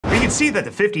can see that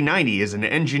the 5090 is an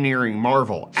engineering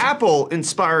marvel. Apple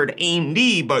inspired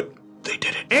AMD, but they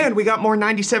did it. And we got more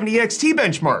 9070 XT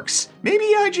benchmarks. Maybe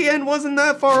IGN wasn't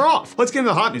that far off. Let's get into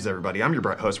the hot news, everybody. I'm your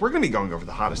Brett host. We're gonna be going over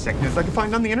the hottest tech news I can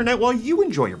find on the internet while you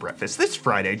enjoy your breakfast this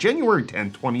Friday, January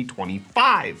 10th,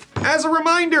 2025. As a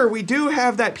reminder, we do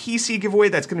have that PC giveaway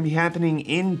that's gonna be happening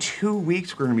in 2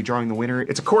 weeks. We're gonna be drawing the winner.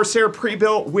 It's a Corsair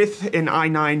pre-built with an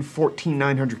i9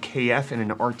 14900KF and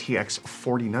an RTX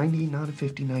 4090, not a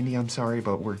 5090, I'm sorry,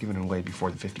 but we're giving it away before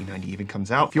the 5090 even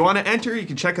comes out. If you wanna enter, you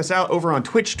can check us out over on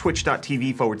Twitch,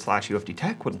 twitch.tv/UFD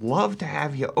Tech. Would love to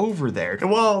have you over there.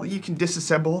 And while you can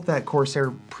disassemble that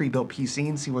Corsair pre-built PC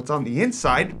and see what's on the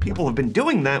inside, people have been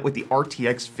doing that with the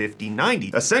RTX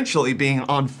 5090, essentially being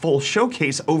on full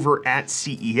showcase over at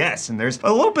CES. And there's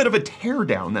a little bit of a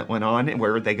teardown that went on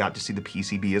where they got to see the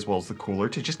PCB as well as the cooler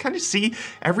to just kind of see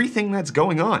everything that's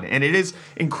going on. And it is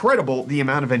incredible the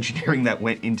amount of engineering that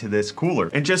went into this cooler.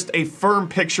 And just a firm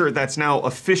picture that's now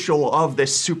official of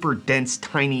this super dense,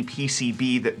 tiny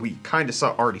PCB that we kind of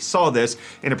already saw this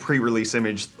in a pre-release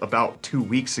image about 2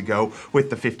 weeks ago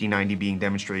with the 5090 being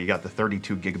demonstrated. You got the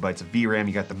 32 gigabytes of VRAM,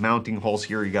 you got the mounting holes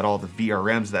here, you got all the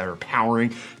VRMs that are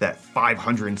powering that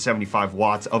 575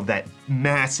 watts of that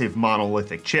massive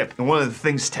monolithic chip. And one of the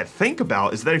things to think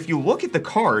about is that if you look at the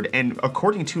card, and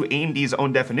according to AMD's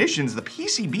own definitions, the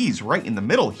PCB is right in the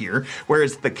middle here,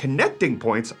 whereas the connecting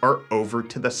points are over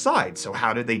to the side. So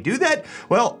how did they do that?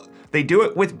 Well, they do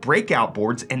it with breakout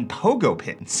boards and pogo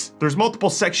pins. There's multiple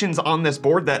sections on this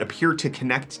board that appear to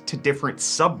connect to different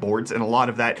subboards, and a lot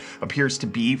of that appears to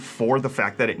be for the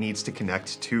fact that it needs to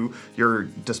connect to your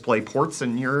display ports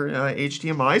and your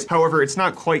HDMIs. However, it's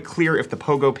not quite clear if the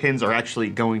pogo pins are actually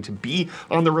going to be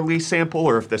on the release sample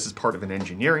or if this is part of an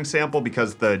engineering sample,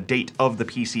 because the date of the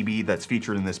PCB that's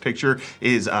featured in this picture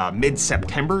is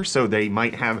mid-September, so they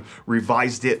might have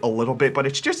revised it a little bit, but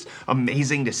it's just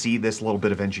amazing to see this little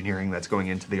bit of engineering that's going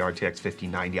into the RTX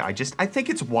 5090. I think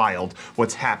it's wild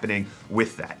what's happening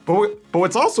with that. But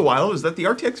what's also wild is that the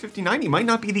RTX 5090 might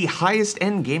not be the highest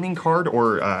end gaming card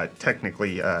or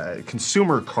technically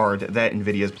consumer card that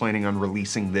NVIDIA is planning on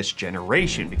releasing this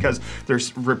generation, because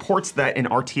there's reports that an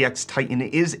RTX Titan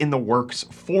is in the works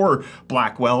for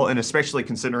Blackwell, and especially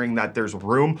considering that there's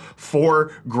room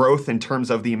for growth in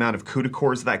terms of the amount of CUDA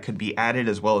cores that could be added,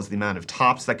 as well as the amount of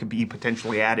TOPS that could be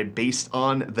potentially added based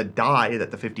on the die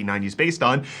that the 5090 is based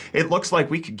on. It looks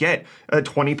like we could get a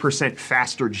 20%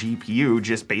 faster GPU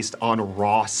just based on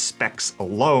raw specs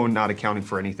alone, not accounting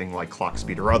for anything like clock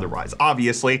speed or otherwise.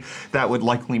 Obviously, that would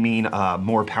likely mean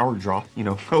more power draw, you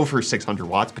know, over 600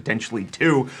 watts, potentially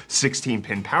 2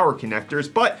 16-pin power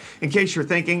connectors. But in case you're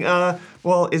thinking,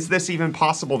 well, is this even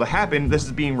possible to happen? This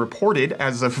is being reported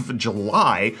as of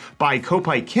July by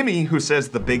Kopai Kimi, who says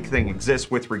the big thing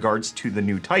exists with regards to the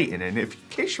new Titan. And if, in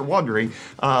case you're wondering,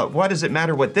 why does it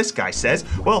matter what this guy says?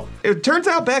 Well, it turns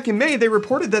out back in May, they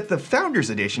reported that the Founders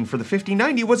Edition for the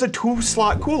 5090 was a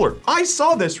 2-slot cooler. I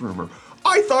saw this rumor.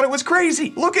 I thought it was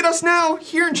crazy. Look at us now,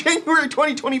 here in January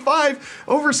 2025,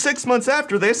 over 6 months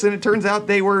after this, and it turns out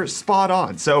they were spot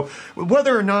on. So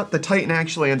whether or not the Titan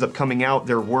actually ends up coming out,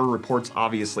 there were reports,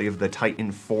 obviously, of the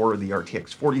Titan for the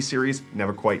RTX 40 series.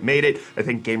 Never quite made it. I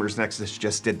think Gamers Nexus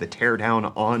just did the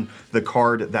teardown on the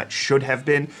card that should have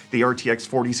been the RTX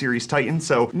 40 series Titan.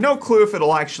 So no clue if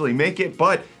it'll actually make it,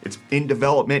 but it's in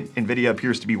development. NVIDIA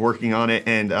appears to be working on it,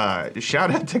 and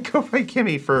shout out to Kopai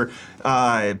Kimi for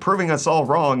proving us all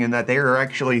wrong and that they are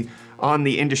actually on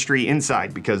the industry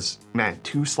inside, because man,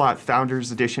 2-slot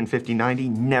Founders Edition 5090,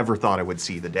 never thought I would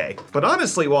see the day. But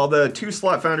honestly, while the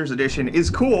 2-slot Founders Edition is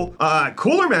cool,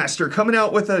 Cooler Master coming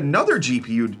out with another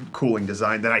GPU cooling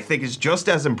design that I think is just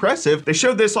as impressive. They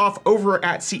showed this off over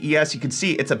at CES. You can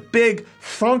see it's a big,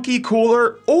 funky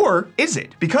cooler, or is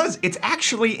it? Because it's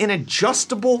actually an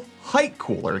adjustable height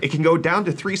cooler. It can go down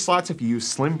to 3 slots if you use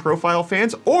slim profile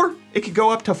fans, or it could go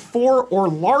up to 4 or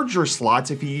larger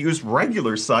slots if you use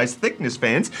regular size thickness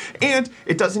fans, and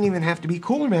it doesn't even have to be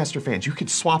Cooler Master fans. You could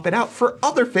swap it out for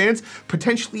other fans,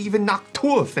 potentially even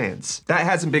Noctua fans. That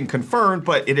hasn't been confirmed,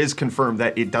 but it is confirmed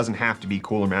that it doesn't have to be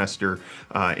Cooler Master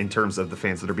in terms of the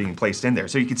fans that are being placed in there.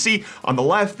 So you can see on the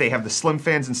left, they have the slim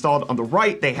fans installed. On the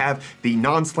right, they have the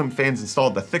non-slim fans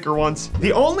installed, the thicker ones.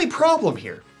 The only problem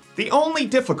here, the only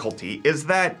difficulty is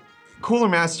that Cooler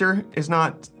Master is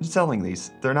not selling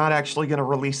these. They're not actually gonna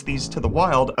release these to the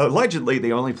wild. Allegedly,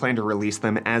 they only plan to release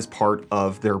them as part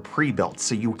of their pre-built.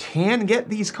 So you can get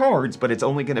these cards, but it's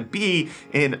only gonna be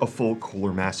in a full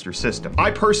Cooler Master system. I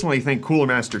personally think Cooler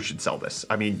Master should sell this.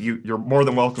 I mean, you're more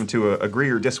than welcome to agree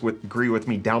or disagree with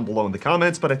me down below in the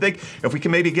comments, but I think if we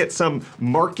can maybe get some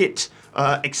market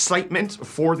excitement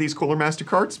for these Cooler Master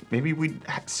cards, maybe we'd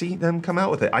see them come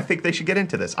out with it. I think they should get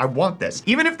into this. I want this.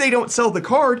 Even if they don't sell the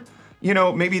card, you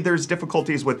know, maybe there's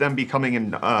difficulties with them becoming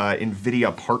an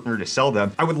NVIDIA partner to sell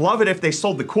them. I would love it if they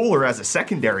sold the cooler as a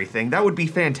secondary thing. That would be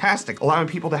fantastic, allowing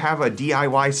people to have a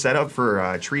DIY setup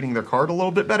for treating their card a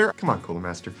little bit better. Come on, Cooler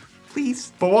Master,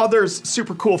 please. But while there's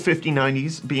super cool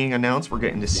 5090s being announced, we're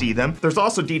getting to see them. There's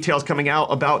also details coming out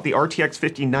about the RTX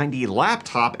 5090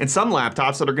 laptop and some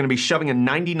laptops that are gonna be shoving a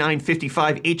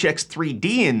 9955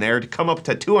 HX3D in there to come up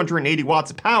to 280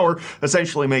 watts of power,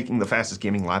 essentially making the fastest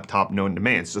gaming laptop known to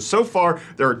man. So far,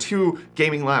 there are 2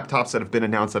 gaming laptops that have been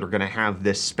announced that are gonna have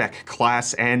this spec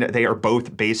class, and they are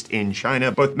both based in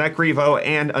China. Both MechRevo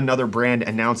and another brand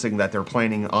announcing that they're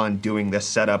planning on doing this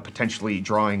setup, potentially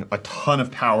drawing a ton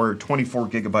of power, 24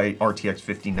 gigabyte RTX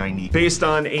 5090. Based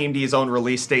on AMD's own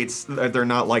release dates, they're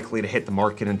not likely to hit the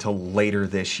market until later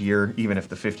this year, even if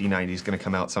the 5090 is gonna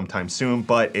come out sometime soon,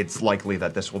 but it's likely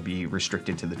that this will be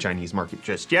restricted to the Chinese market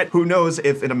just yet. Who knows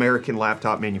if an American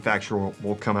laptop manufacturer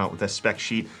will come out with a spec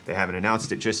sheet. They haven't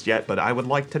announced it just yet, but I would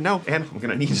like to know. And I'm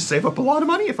gonna need to save up a lot of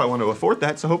money if I want to afford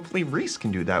that, so hopefully Reece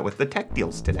can do that with the tech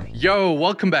deals today. Yo,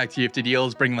 welcome back to UFD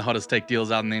Deals, bringing the hottest tech deals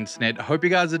out on the internet. Hope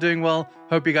you guys are doing well.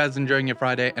 Hope you guys are enjoying your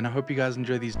Friday, and I hope you guys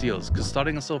enjoy these deals, because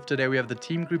starting us off today, we have the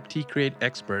Team Group T-Create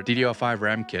Expert DDR5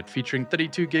 RAM kit featuring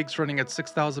 32 gigs running at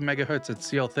 6000 megahertz at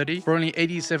CL30 for only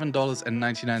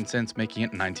 $87.99, making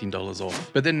it $19 off.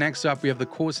 But then next up, we have the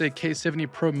Corsair K70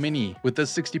 Pro Mini with the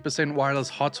 60% wireless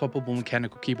hot swappable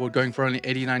mechanical keyboard going for only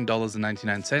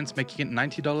 $89.99, making it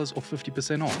 $90 or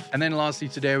 50% off. And then lastly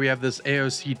today, we have this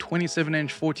AOC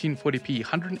 27-inch 1440p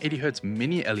 180Hz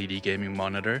mini LED gaming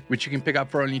monitor, which you can pick up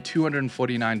for only $249.99,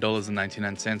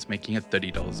 making it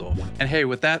 $30 off. And hey,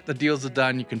 with that, the deals are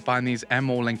done. You can find these and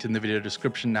more linked in the video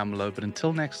description down below. But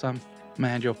until next time, I'm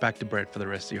gonna hand you off back to Brett for the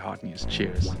rest of your hot news.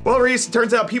 Cheers. Well, Reece, it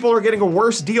turns out people are getting a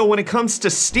worse deal when it comes to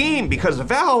Steam because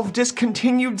Valve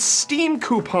discontinued Steam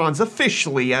coupons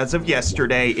officially as of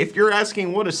yesterday. If you're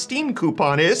asking what a Steam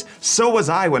coupon is, so was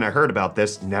I when I heard about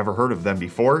this. Never heard of them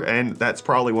before, and that's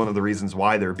probably one of the reasons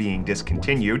why they're being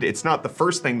discontinued. It's not the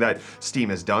first thing that Steam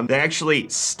has done. They actually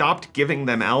stopped giving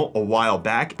them out a while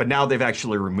back, but now they've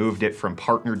actually removed it from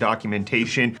partner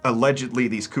documentation. Allegedly,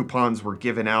 these coupons were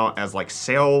given out as like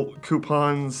sale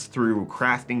coupons through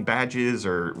crafting badges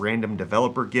or random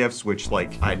developer gifts, which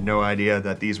like I had no idea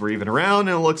that these were even around,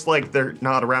 and it looks like they're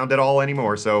not around at all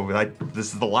anymore. So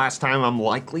this is the last time I'm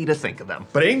likely to think of them.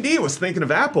 But AMD was thinking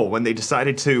of Apple when they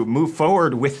decided to move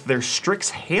forward with their Strix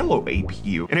Halo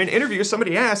APU. In an interview,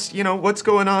 somebody asked, you know, what's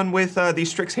going on with these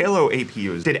Strix Halo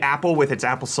APUs? Did Apple with its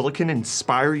Apple Silicon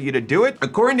inspire you to do it?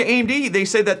 According to AMD, they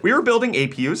said that we were building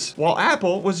APUs while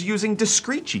Apple was using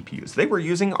discrete GPUs. They were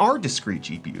using our discrete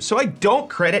GPUs. So I don't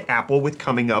credit Apple with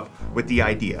coming up with the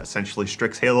idea. Essentially,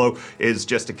 Strix Halo is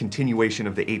just a continuation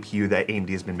of the APU that AMD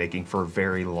has been making for a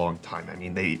very long time. I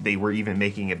mean, they were even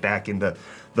making it back in the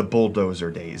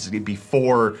bulldozer days,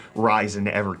 before Ryzen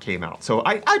ever came out. So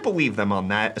I believe them on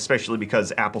that, especially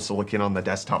because Apple Silicon on the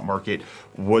desktop market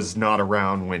was not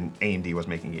around when AMD was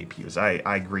making APUs.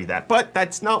 I agree that, but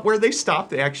that's not where they stopped.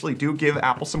 They actually do give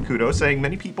Apple some kudos, saying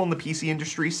many people in the PC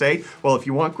industry say, well, if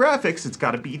you want graphics, it's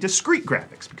gotta be discrete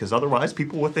graphics, because otherwise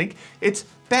people will think it's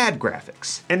bad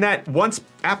graphics. And that once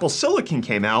Apple Silicon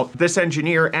came out, this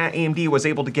engineer at AMD was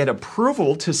able to get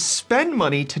approval to spend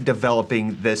money to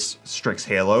developing this Strix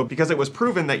Halo, because it was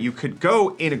proven that you could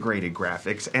go integrated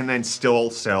graphics and then still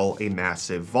sell a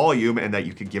massive volume, and that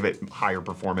you could give it higher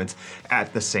performance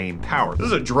at the same power. This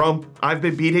is a drum I've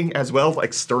been beating as well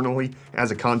externally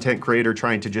as a content creator,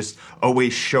 trying to just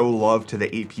always show love to the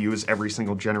APUs every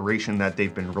single generation that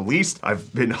they've been released.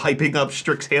 I've been hyping up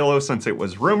Strix Halo since it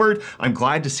was rumored. I'm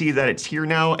glad to see that it's here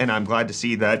now, and I'm glad to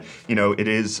see that, you know, it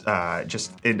is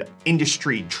just an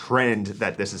industry trend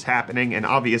that this is happening. And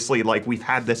obviously, like, we've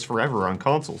had this forever on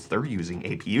consoles. They're using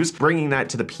APUs. Bringing that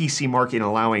to the PC market and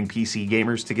allowing PC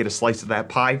gamers to get a slice of that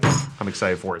pie, I'm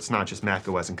excited for it. It's not just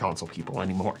macOS and console people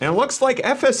anymore. And it looks like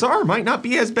FSR might not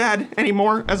be as bad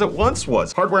anymore as it once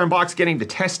was. Hardware Unboxed getting to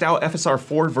test out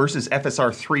FSR4 versus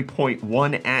FSR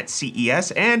 3.1 at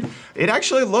CES, and it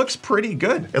actually looks pretty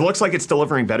good. It looks like it's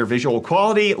delivering better visual quality,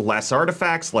 quality, less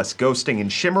artifacts, less ghosting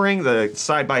and shimmering. The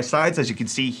side-by-sides, as you can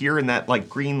see here in that like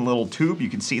green little tube, you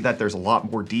can see that there's a lot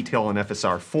more detail in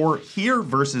FSR4 here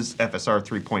versus FSR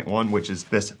 3.1, which is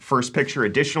this first picture.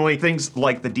 Additionally, things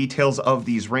like the details of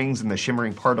these rings and the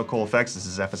shimmering particle effects, this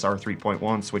is FSR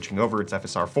 3.1, switching over, it's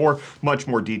FSR4, much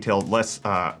more detailed, less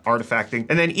artifacting.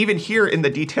 And then even here in the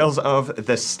details of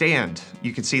the stand,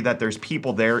 you can see that there's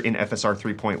people there in FSR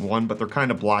 3.1, but they're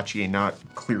kind of blotchy and not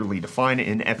clearly defined.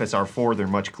 In FSR4, they're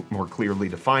much more clearly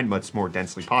defined, much more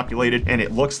densely populated, and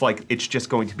it looks like it's just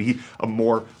going to be a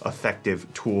more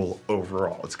effective tool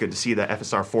overall. It's good to see that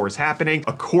FSR4 is happening.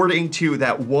 According to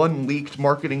that one leaked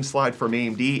marketing slide from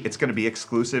AMD, it's going to be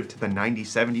exclusive to the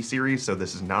 9070 series, so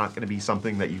this is not going to be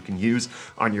something that you can use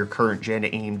on your current gen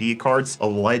AMD cards.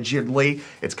 Allegedly,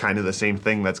 it's kind of the same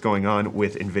thing that's going on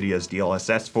with NVIDIA's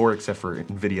DLSS 4, except for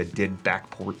NVIDIA did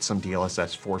backport some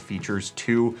DLSS 4 features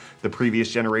to the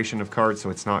previous generation of cards, so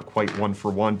it's not quite one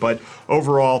for one, but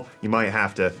overall, you might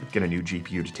have to get a new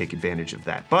GPU to take advantage of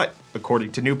that. But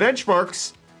according to new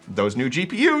benchmarks, those new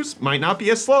GPUs might not be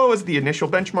as slow as the initial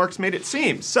benchmarks made it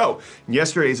seem. So, in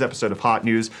yesterday's episode of Hot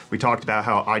News, we talked about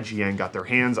how IGN got their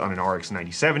hands on an RX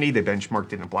 9070. They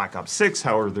benchmarked it in Black Ops 6.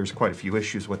 However, there's quite a few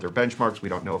issues with their benchmarks. We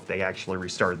don't know if they actually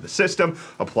restarted the system,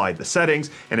 applied the settings,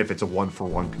 and if it's a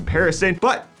one-for-one comparison.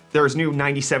 But there's new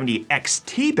 9070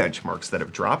 XT benchmarks that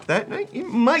have dropped that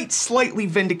might slightly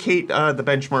vindicate the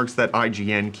benchmarks that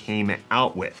IGN came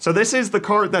out with. So this is the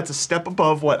card that's a step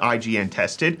above what IGN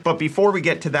tested. But before we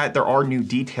get to that, there are new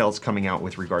details coming out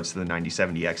with regards to the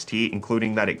 9070 XT,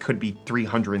 including that it could be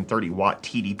 330 watt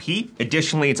TDP.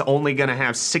 Additionally, it's only gonna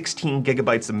have 16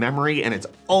 gigabytes of memory, and it's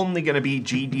only gonna be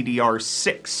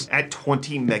GDDR6 at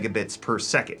 20 megabits per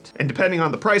second. And depending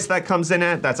on the price that comes in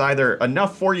at, that's either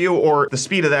enough for you or the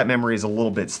speed of that memory is a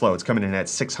little bit slow. It's coming in at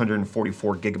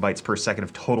 644 gigabytes per second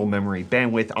of total memory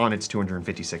bandwidth on its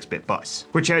 256-bit bus,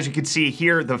 which, as you can see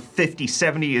here, the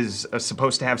 5070 is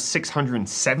supposed to have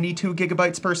 672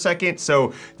 gigabytes per second.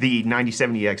 So the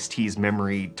 9070 XT's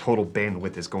memory total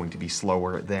bandwidth is going to be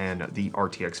slower than the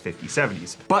RTX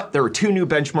 5070s. But there are two new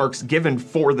benchmarks given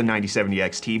for the 9070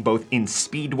 XT, both in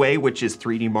Speedway, which is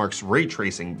 3D Mark's ray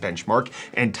tracing benchmark,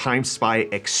 and Time Spy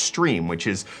Extreme, which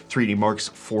is 3D Mark's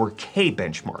 4K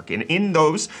benchmark. And in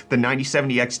those, the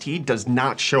 9070 XT does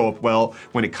not show up well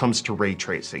when it comes to ray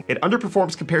tracing. It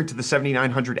underperforms compared to the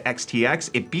 7900 XTX.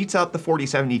 It beats out the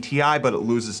 4070 Ti, but it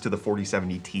loses to the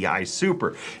 4070 Ti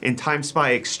Super. In Time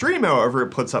Spy Extreme, however, it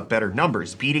puts up better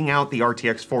numbers, beating out the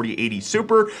RTX 4080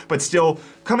 Super, but still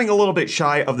coming a little bit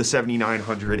shy of the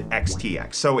 7900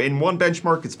 XTX. So in one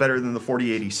benchmark, it's better than the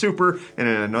 4080 Super, and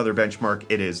in another benchmark,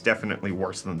 it is definitely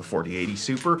worse than the 4080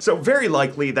 Super. So very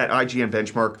likely that IGN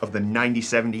benchmark of the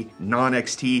 9070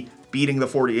 non-XT beating the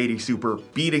 4080 Super,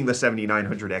 beating the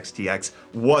 7900 XTX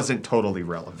wasn't totally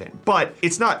relevant. But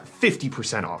it's not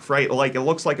 50% off, right? Like, it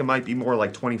looks like it might be more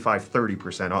like 25,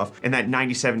 30% off, and that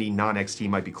 9070 non-XT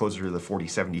might be closer to the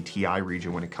 4070 Ti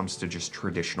region when it comes to just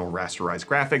traditional rasterized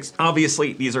graphics.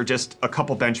 Obviously, these are just a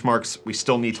couple benchmarks. We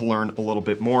still need to learn a little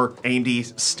bit more.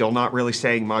 AMD's still not really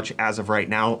saying much as of right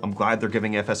now. I'm glad they're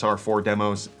giving FSR4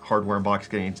 demos. Hardware Unbox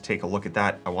getting to take a look at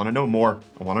that. I wanna know more.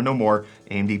 I wanna know more.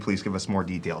 AMD, please give us more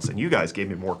details. And you guys gave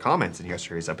me more comments in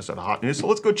yesterday's episode of Hot News, so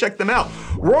let's go check them out.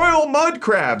 Royal Mud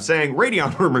Crab saying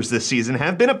Radeon rumors this season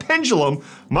have been a pendulum.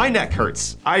 My neck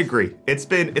hurts. I agree. It's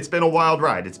been a wild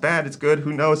ride. It's bad, it's good,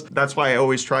 who knows? That's why I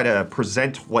always try to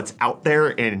present what's out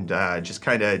there and just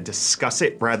kind of discuss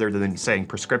it rather than saying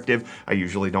prescriptive. I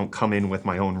usually don't come in with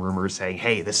my own rumors saying,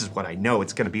 hey, this is what I know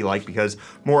it's gonna be like, because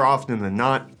more often than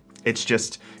not,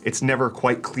 it's never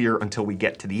quite clear until we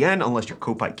get to the end, unless you're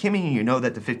Kopai Kimmy and you know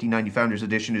that the 5090 Founders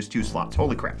Edition is 2 slots.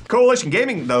 Holy crap. Coalition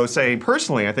Gaming, though, saying,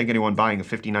 personally, I think anyone buying a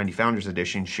 5090 Founders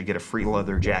Edition should get a free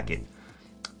leather jacket.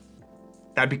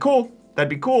 That'd be cool. That'd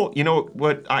be cool. You know,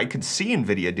 what I could see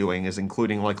NVIDIA doing is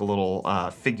including like a little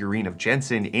figurine of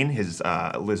Jensen in his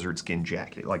lizard skin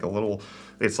jacket. Like a little,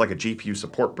 it's like a GPU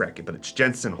support bracket, but it's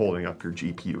Jensen holding up your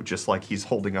GPU, just like he's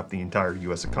holding up the entire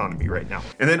US economy right now.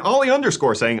 And then Ollie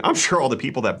underscore saying, I'm sure all the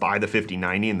people that buy the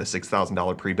 5090 and the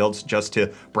 $6,000 pre-builds just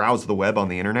to browse the web on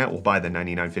the internet will buy the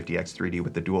 9950X 3D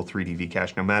with the dual 3D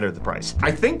V-Cache no matter the price.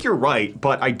 I think you're right,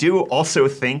 but I do also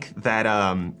think that,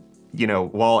 you know,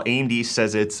 while AMD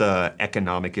says it's an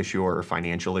economic issue or a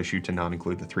financial issue to not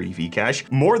include the 3D V-Cache,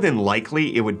 more than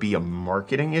likely it would be a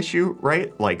marketing issue,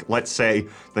 right? Like, let's say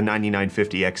the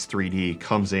 9950X 3D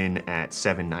comes in at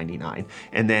 $799,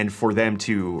 and then for them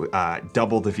to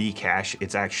double the V-Cache,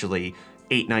 it's actually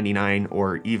 $899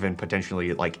 or even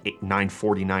potentially like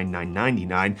 $949,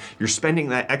 $999, you're spending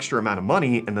that extra amount of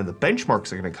money, and then the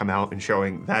benchmarks are gonna come out and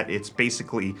showing that it's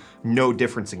basically no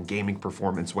difference in gaming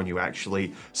performance when you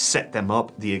actually set them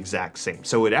up the exact same.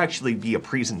 So it'd actually be a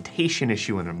presentation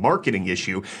issue and a marketing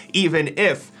issue, even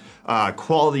if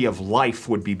quality of life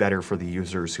would be better for the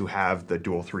users who have the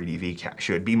dual 3D cache.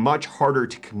 It'd be much harder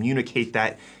to communicate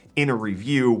that in a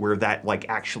review where that like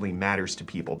actually matters to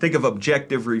people. Think of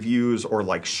objective reviews or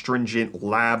like stringent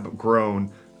lab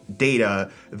grown data.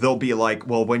 They'll be like,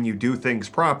 well, when you do things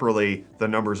properly, the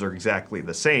numbers are exactly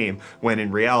the same, when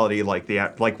in reality,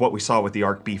 like what we saw with the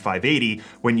ARC B580,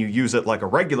 when you use it like a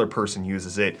regular person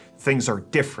uses it, things are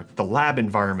different. The lab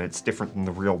environment's different than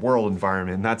the real world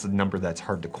environment, and that's a number that's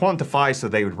hard to quantify, so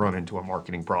they would run into a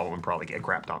marketing problem and probably get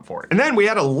crapped on for it. And then we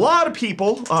had a lot of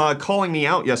people calling me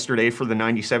out yesterday for the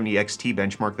 9070 XT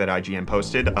benchmark that IGN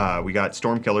posted. We got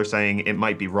Stormkiller saying it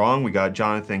might be wrong. We got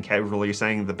Jonathan Cavalier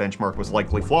saying the benchmark was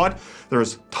likely flawed.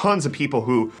 There's tons of people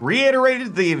who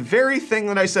reiterated the very thing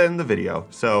that I said in the video.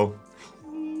 So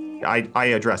I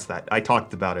addressed that. I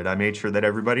talked about it. I made sure that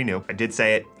everybody knew. I did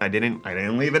say it. I didn't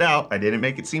leave it out. I didn't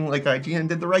make it seem like IGN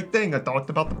did the right thing. I talked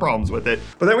about the problems with it.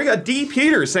 But then we got D.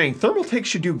 Peter saying Thermaltake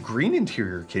should do green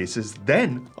interior cases,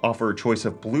 then offer a choice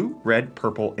of blue, red,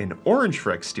 purple, and orange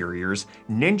for exteriors,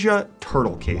 Ninja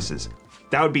Turtle cases.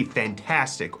 That would be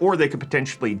fantastic. Or they could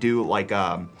potentially do like,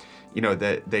 you know,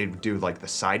 that they do like the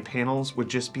side panels would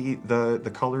just be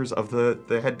the colors of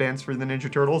the headbands for the Ninja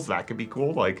Turtles. That could be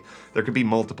cool. Like there could be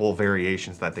multiple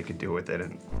variations that they could do with it,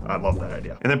 and I love that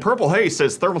idea. And then Purple Haze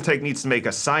says Thermaltake needs to make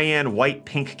a cyan, white,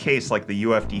 pink case like the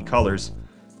UFD colors.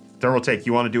 Thermaltake,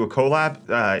 you want to do a collab?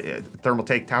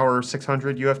 Thermaltake Tower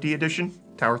 600 UFD edition?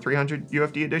 Tower 300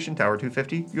 UFD edition, Tower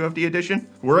 250 UFD edition.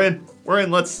 We're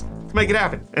in, let's make it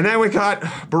happen. And then we got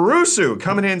Barusu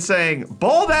coming in saying,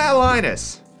 Bald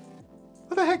Linus.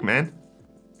 What the heck, man?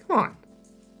 Come on.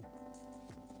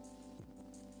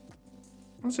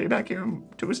 I'll see you back here on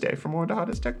Tuesday for more of the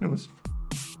hottest tech news.